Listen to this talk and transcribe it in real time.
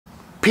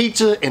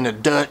Pizza in a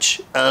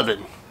Dutch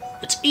oven.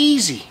 It's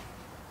easy.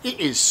 It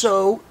is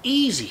so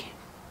easy.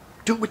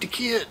 Do it with the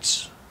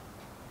kids.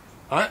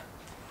 Alright?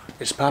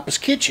 It's Papa's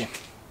kitchen.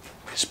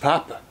 It's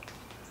Papa.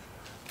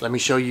 Let me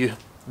show you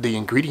the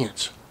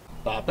ingredients.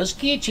 Papa's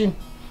kitchen.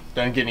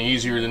 Doesn't get any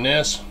easier than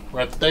this.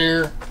 Right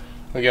there,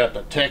 we got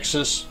the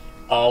Texas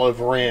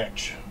olive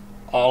ranch.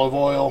 Olive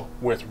oil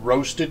with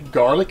roasted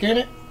garlic in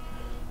it.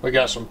 We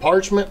got some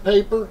parchment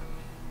paper.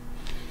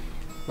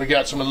 We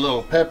got some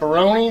little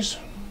pepperonis.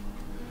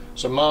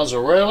 Some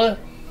mozzarella.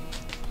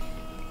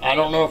 I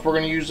don't know if we're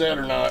going to use that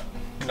or not.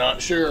 Not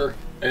sure.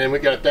 And then we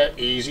got that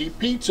easy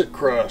pizza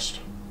crust.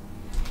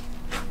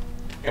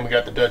 And we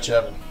got the Dutch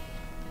oven.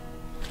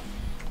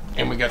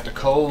 And we got the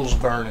coals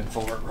burning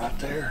for it right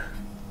there.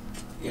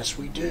 Yes,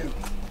 we do.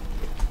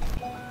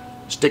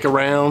 Stick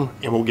around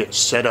and we'll get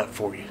set up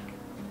for you.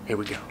 Here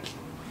we go.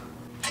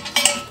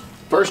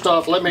 First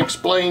off, let me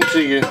explain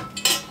to you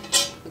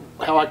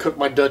how I cook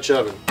my Dutch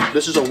oven.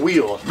 This is a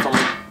wheel from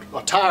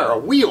a tire, a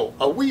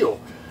wheel.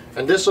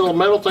 And this little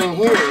metal thing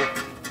here,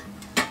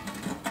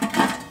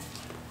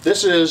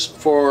 this is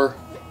for,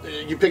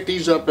 you pick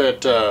these up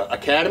at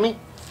Academy.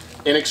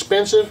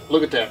 Inexpensive.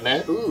 Look at that,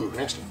 man. Ooh,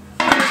 nasty.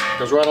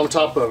 Goes right on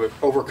top of it.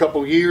 Over a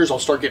couple years, I'll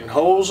start getting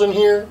holes in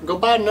here. Go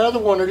buy another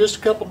one. They're just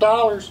a couple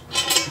dollars.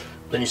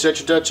 Then you set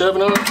your Dutch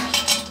oven on.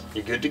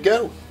 You're good to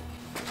go.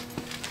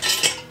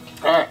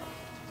 All right.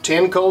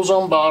 10 coals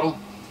on bottom.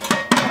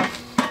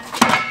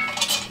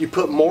 You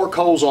put more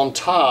coals on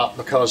top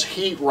because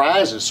heat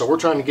rises, so we're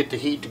trying to get the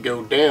heat to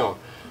go down.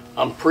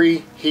 I'm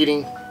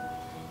preheating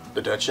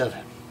the Dutch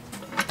oven.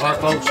 All right,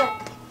 folks.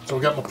 So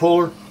we got my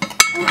puller.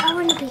 I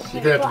want to be here.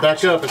 You're gonna have to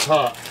back up. It's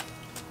hot.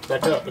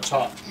 Back up. It's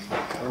hot.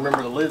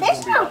 Remember the lid's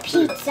There's gonna be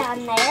no hot. pizza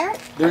on there.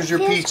 There's your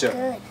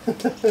pizza.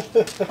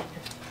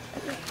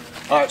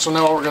 All right. So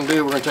now what we're gonna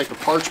do? We're gonna take the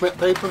parchment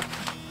paper.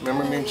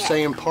 Remember me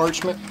saying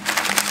parchment?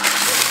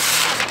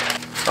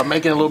 By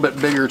making it a little bit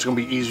bigger, it's gonna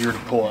be easier to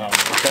pull out.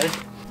 Okay.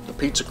 The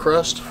pizza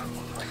crust.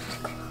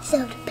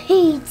 So the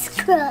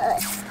pizza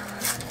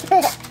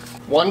crust.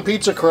 One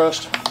pizza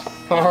crust.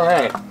 All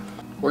right.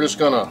 We're just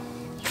gonna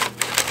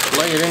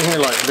lay it in here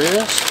like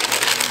this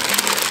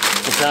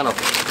and kind of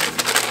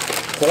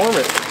form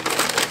it.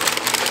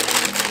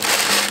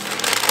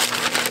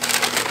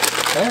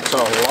 That's a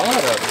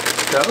lot of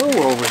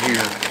dough over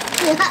here.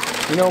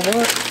 Yeah. You know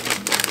what?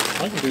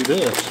 I can do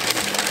this.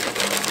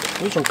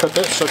 We're just gonna cut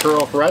that sucker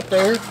off right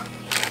there. It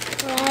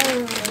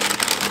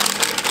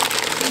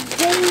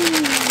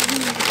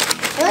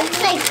looks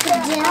like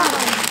dough.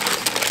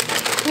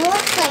 It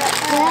looks like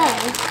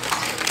dough.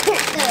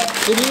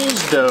 It is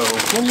dough.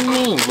 What do you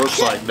mean, looks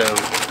like dough?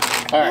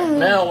 Alright,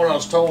 now what I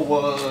was told It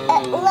was...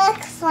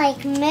 looks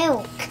like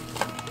milk.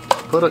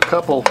 Put a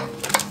couple...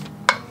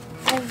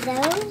 Of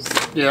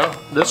those? Yeah,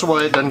 this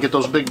way it doesn't get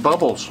those big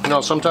bubbles. You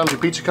know, sometimes your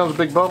pizza comes with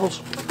big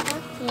bubbles.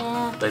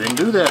 Yeah. They didn't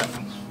do that.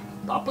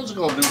 Papa's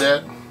gonna do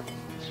that.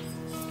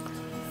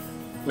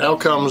 Now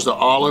comes the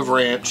olive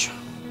ranch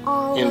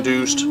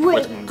induced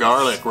with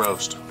garlic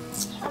roast.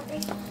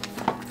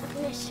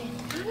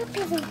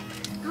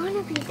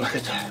 Look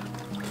at that.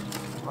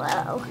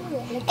 Whoa.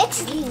 It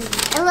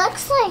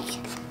looks like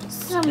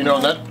some... You know,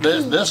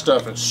 this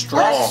stuff is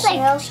strong. Looks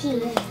like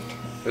cheese.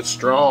 It's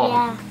strong.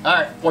 Yeah.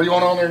 Alright, what do you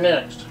want on there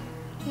next?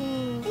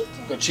 Pizza.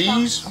 The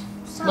cheese?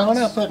 Sauce. No, we're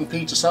not putting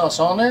pizza sauce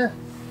on there.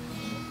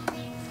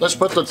 Let's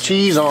put the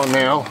cheese on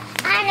now.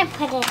 I'm gonna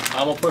put it.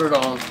 I'm gonna put it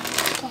on.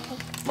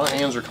 My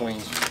hands are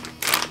clean.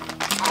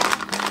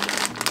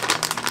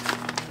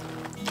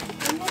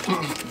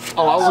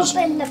 Oh,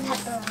 Open the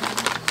pepperoni.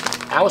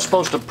 I was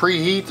supposed to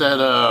preheat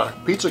that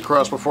pizza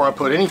crust before I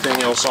put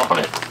anything else on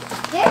it.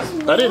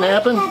 That didn't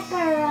happen.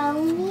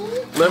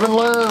 Pepperoni. Live and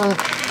learn.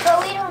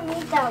 But we don't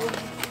need that one.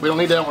 We don't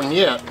need that one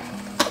yet.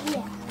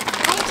 Yeah.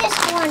 I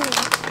just want it.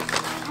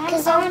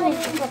 Because I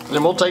want to.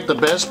 Then we'll take the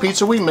best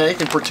pizza we make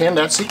and pretend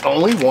that's the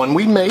only one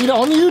we made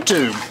on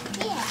YouTube.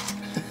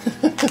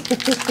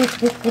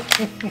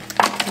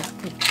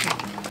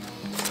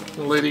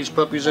 Yeah. Lay these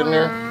puppies in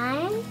there.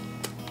 1,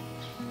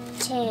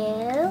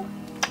 2,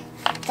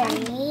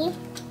 3,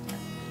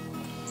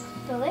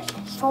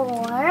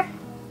 4,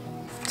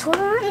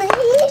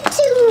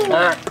 22.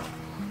 Alright,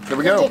 there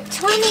we go.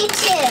 22.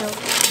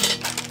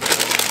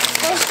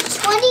 There's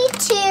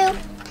 22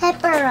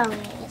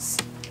 pepperonis.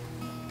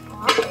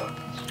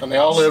 And they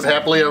all live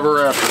happily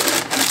ever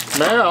after.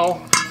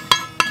 Now,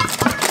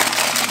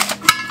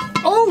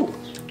 oh!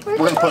 We're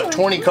going to put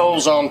 20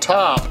 coals on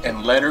top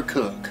and let her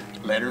cook.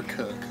 Let her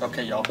cook.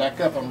 Okay, y'all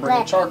back up. I'm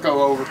bringing Charco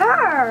over.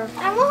 Her.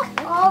 I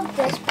want all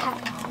this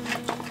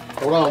pepperoni.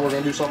 Hold on, we're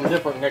going to do something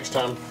different next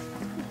time.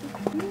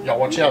 Y'all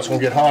watch out, it's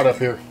going to get hot up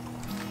here.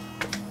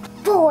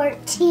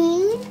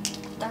 14,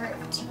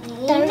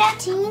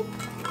 13,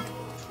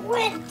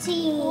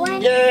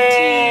 20.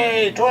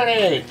 Yay!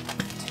 20!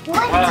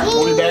 Alright,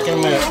 we'll be back in a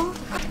minute.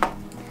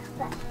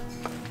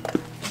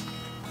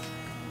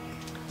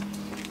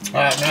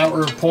 Alright, now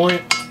we're at a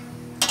point.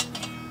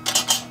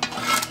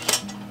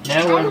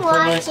 Now we're at a point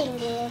Watching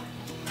it.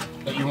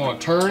 that you want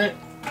to turn it.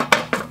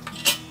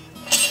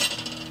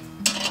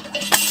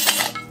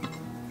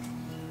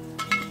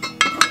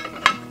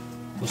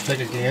 Let's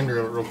take a gander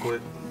of it real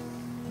quick.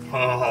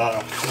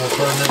 We'll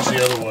turn this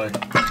the other way.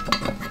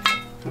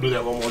 We'll do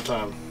that one more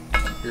time.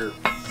 Here,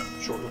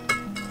 shortly.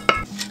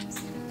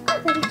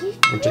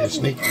 We'll take a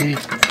sneak peek.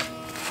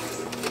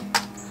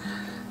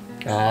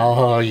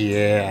 Oh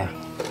yeah.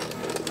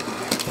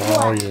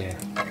 Oh yeah.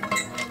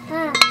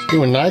 It's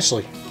doing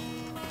nicely.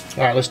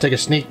 Alright, let's take a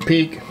sneak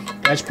peek.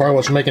 That's probably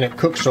what's making it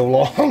cook so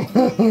long.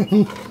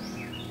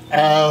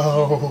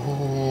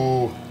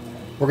 Oh.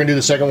 We're gonna do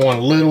the second one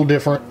a little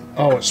different.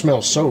 Oh, it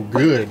smells so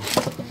good.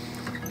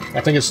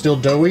 I think it's still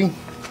doughy.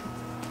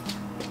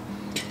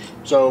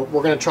 So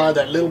we're gonna try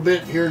that little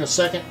bit here in a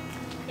second,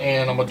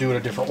 and I'm gonna do it a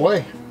different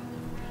way.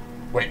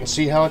 Wait and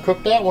see how I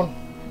cook that one.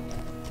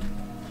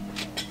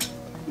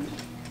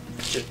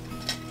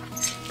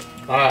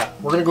 Alright,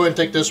 we're gonna go ahead and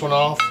take this one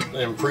off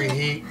and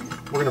preheat.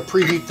 We're gonna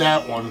preheat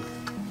that one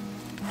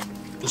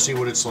to see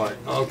what it's like.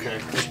 Okay,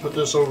 let's put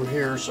this over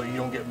here so you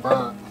don't get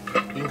burnt.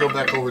 You can go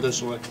back over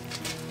this way.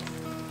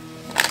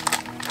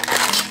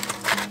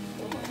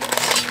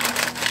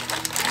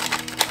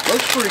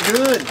 Looks pretty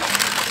good.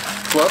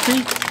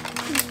 Fluffy.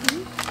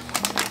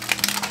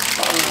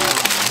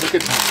 Look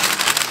at that.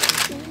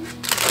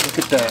 Look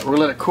at that. We'll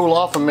let it cool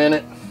off a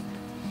minute.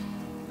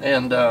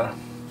 And I'm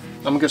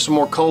going to get some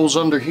more coals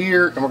under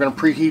here, and we're going to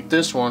preheat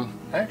this one.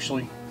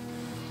 Actually.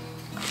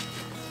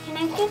 Can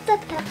I get the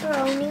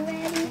pepperoni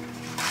ready?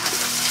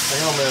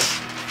 Hang on a minute.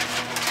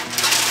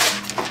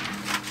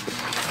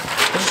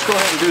 Let's just go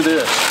ahead and do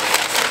this.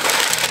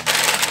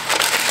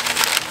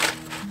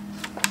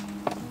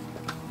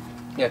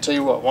 Yeah, tell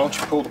you what, why don't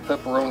you pull the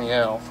pepperoni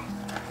out?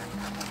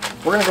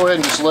 We're going to go ahead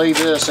and just lay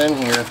this in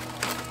here.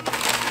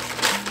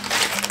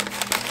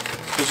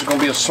 This is going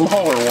to be a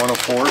smaller one, of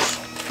course.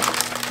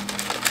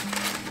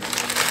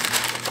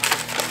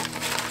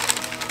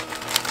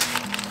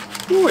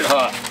 Ooh, it's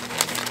hot.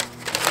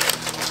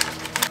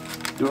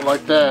 Do it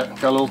like that.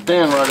 Got a little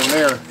thin right in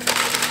there.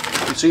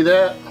 You see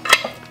that?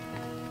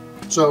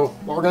 So,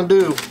 what we're going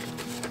to do,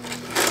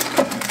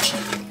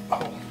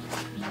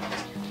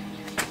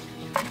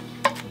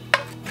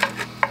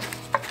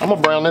 I'm going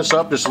to brown this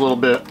up just a little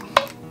bit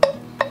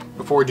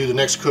before we do the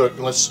next cook.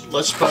 Let's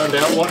find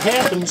out what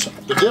happens,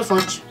 the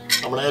difference.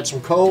 I'm going to add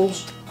some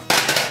coals.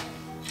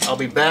 I'll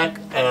be back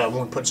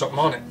when we put something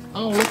on it.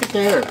 Oh, look at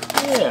there.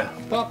 Yeah,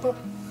 Papa.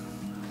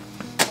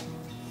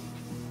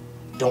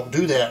 Don't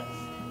do that.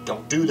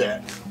 Don't do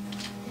that.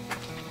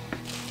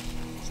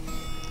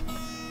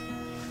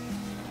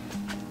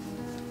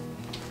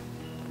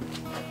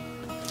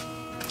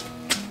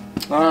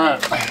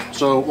 Alright,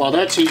 so while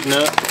that's heating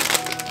up,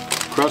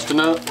 crusting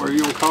up, whatever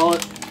you want to call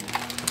it,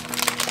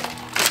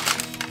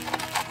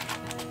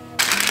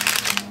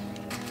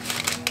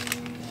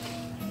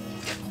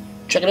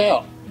 check it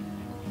out.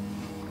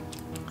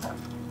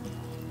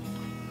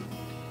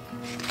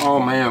 Oh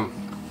man,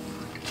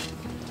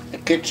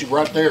 it kicks you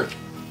right there.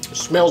 It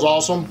smells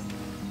awesome.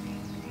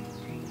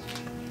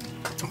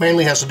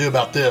 Mainly has to do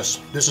about this.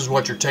 This is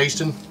what you're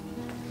tasting.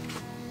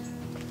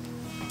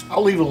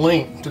 I'll leave a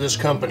link to this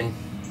company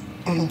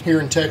here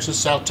in Texas,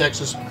 South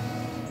Texas.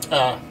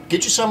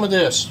 Get you some of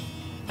this.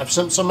 I've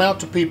sent some out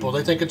to people.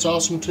 They think it's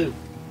awesome too.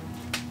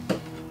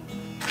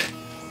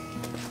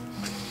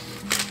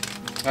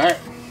 Alright.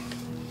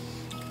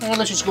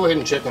 Let's just go ahead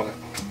and check on it.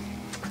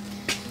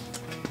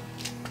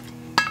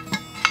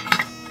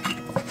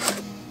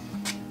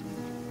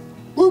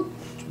 Whoop!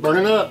 It's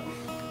burning up.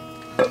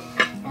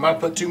 I might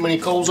put too many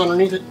coals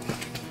underneath it.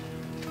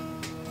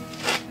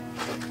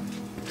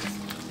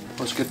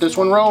 Let's get this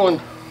one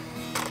rolling.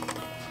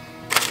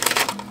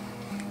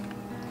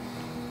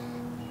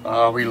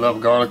 We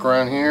love garlic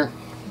around here.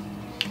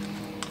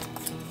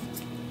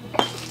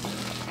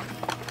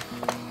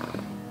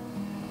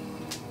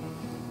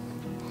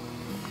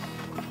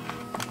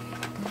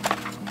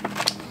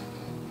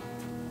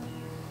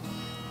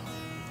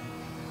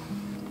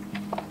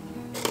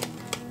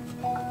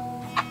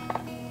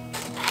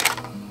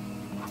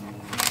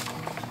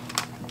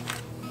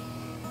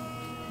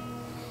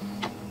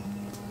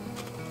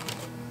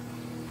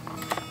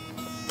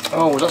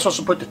 Oh, was I supposed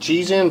to put the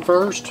cheese in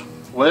first?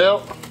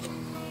 Well,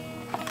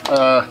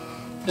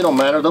 it don't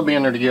matter, they'll be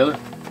in there together.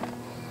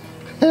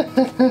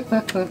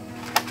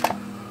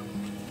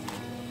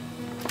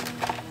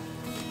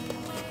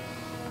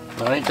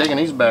 I ain't taking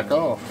these back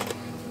off.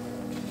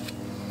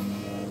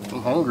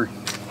 I'm hungry.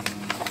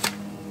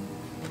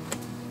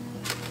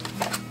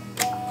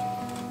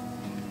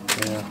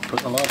 Yeah,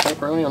 putting a lot of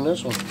pepperoni on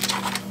this one.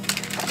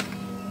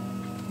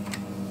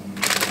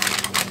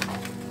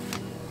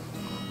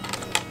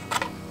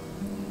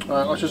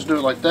 Alright, let's just do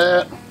it like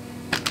that.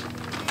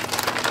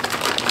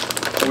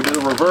 We do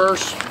the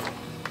reverse.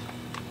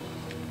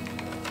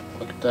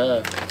 Look at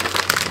that.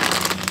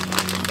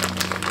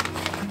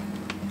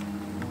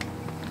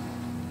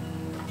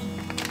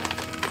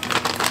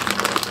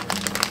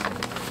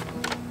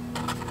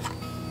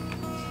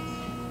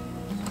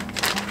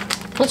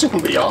 That's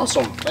gonna be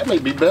awesome. That may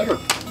be better.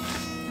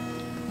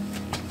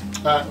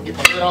 Alright, get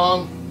my lid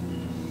on.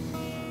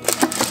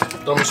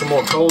 Throw me some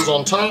more coals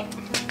on top.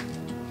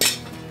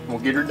 We'll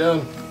get her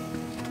done.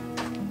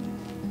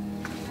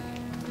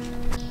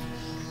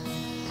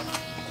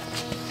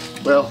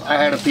 Well, I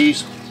had a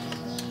piece.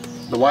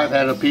 The wife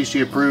had a piece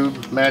she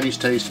approved. Maddie's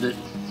tasted it.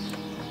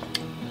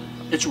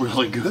 It's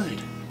really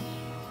good.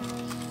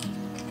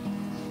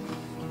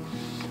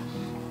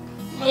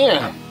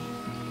 Man.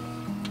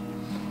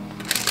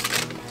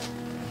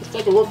 Let's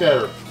take a look at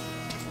her.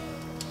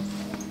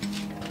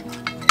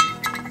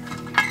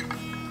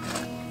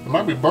 I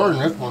might be burning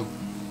this one.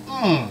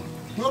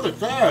 Look at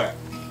that.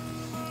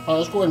 Oh,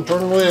 let's go ahead and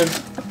turn the lid.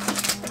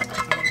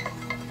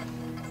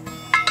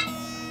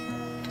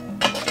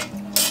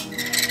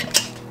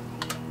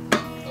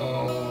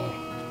 Oh,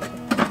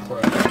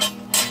 crap.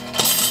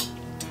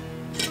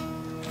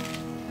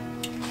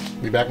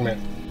 Be back in a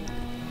minute.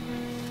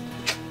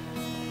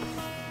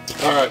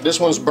 Alright, this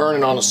one's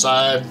burning on the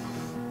side.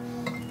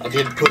 I've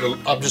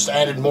just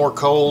added more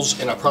coals,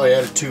 and I probably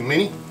added too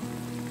many.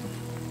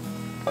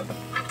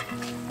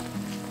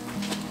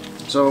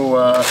 So,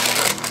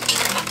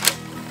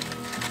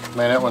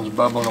 man, that one's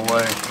bubbling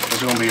away.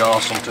 It's gonna be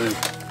awesome too.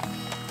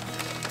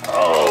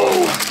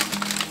 Oh,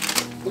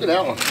 look at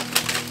that one!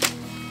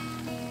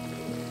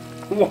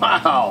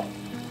 Wow!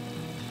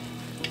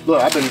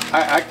 Look,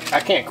 I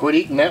can't quit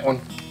eating that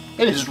one.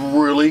 It is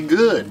really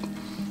good.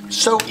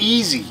 So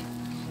easy.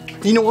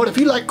 You know what? If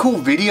you like cool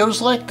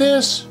videos like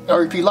this,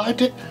 or if you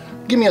liked it,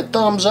 give me a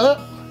thumbs up.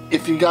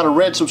 If you got a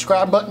red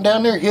subscribe button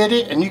down there, hit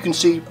it, and you can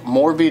see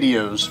more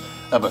videos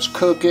of us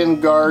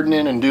cooking,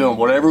 gardening, and doing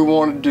whatever we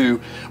want to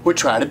do. We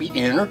try to be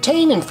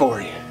entertaining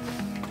for you.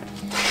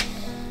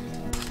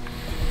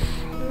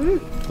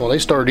 Well, they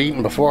started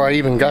eating before I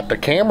even got the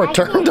camera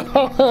turned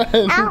on. I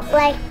don't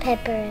like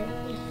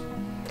pepperoni.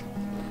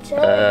 So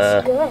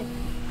it's good.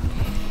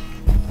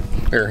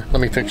 Here,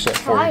 let me fix that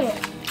for Try you.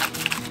 it.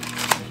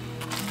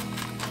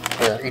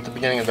 Here, eat the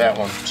beginning of that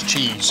one. It's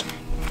cheese.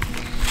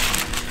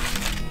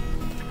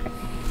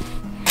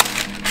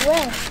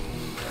 Well.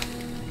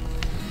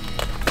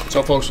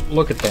 So, folks,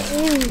 look at that.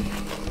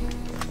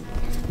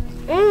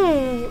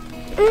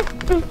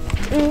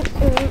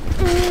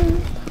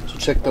 So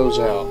check those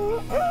out.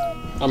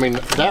 I mean,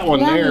 that one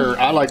there,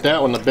 I like that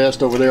one the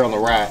best over there on the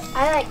right.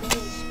 I like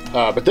these.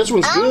 But this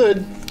one's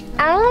good.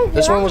 I like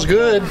This one was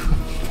good.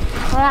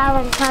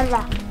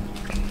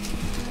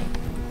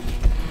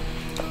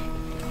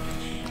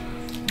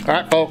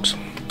 Alright, folks.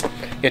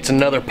 It's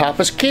another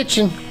Papa's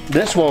Kitchen.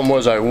 This one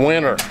was a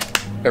winner.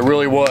 It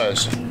really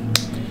was.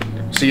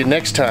 See you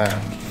next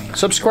time.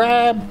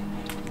 Subscribe.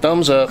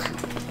 Thumbs up.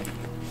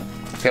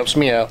 Helps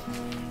me out.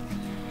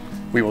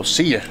 We will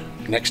see you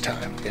next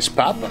time. It's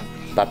Papa.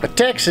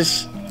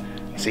 PAPATexas.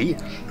 See ya.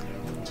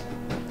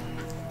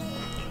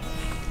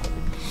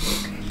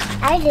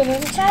 I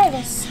didn't try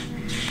this.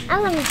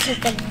 I'm gonna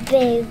take a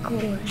big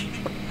one.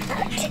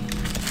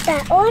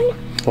 That one?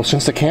 Well,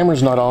 since the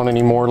camera's not on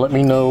anymore, let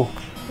me know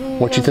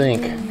what you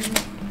think.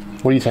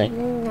 What do you think?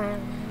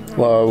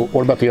 Well,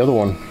 what about the other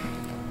one?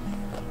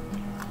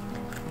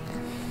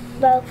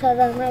 Both of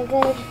them are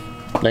good.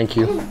 Thank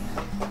you.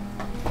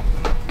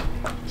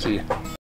 See ya.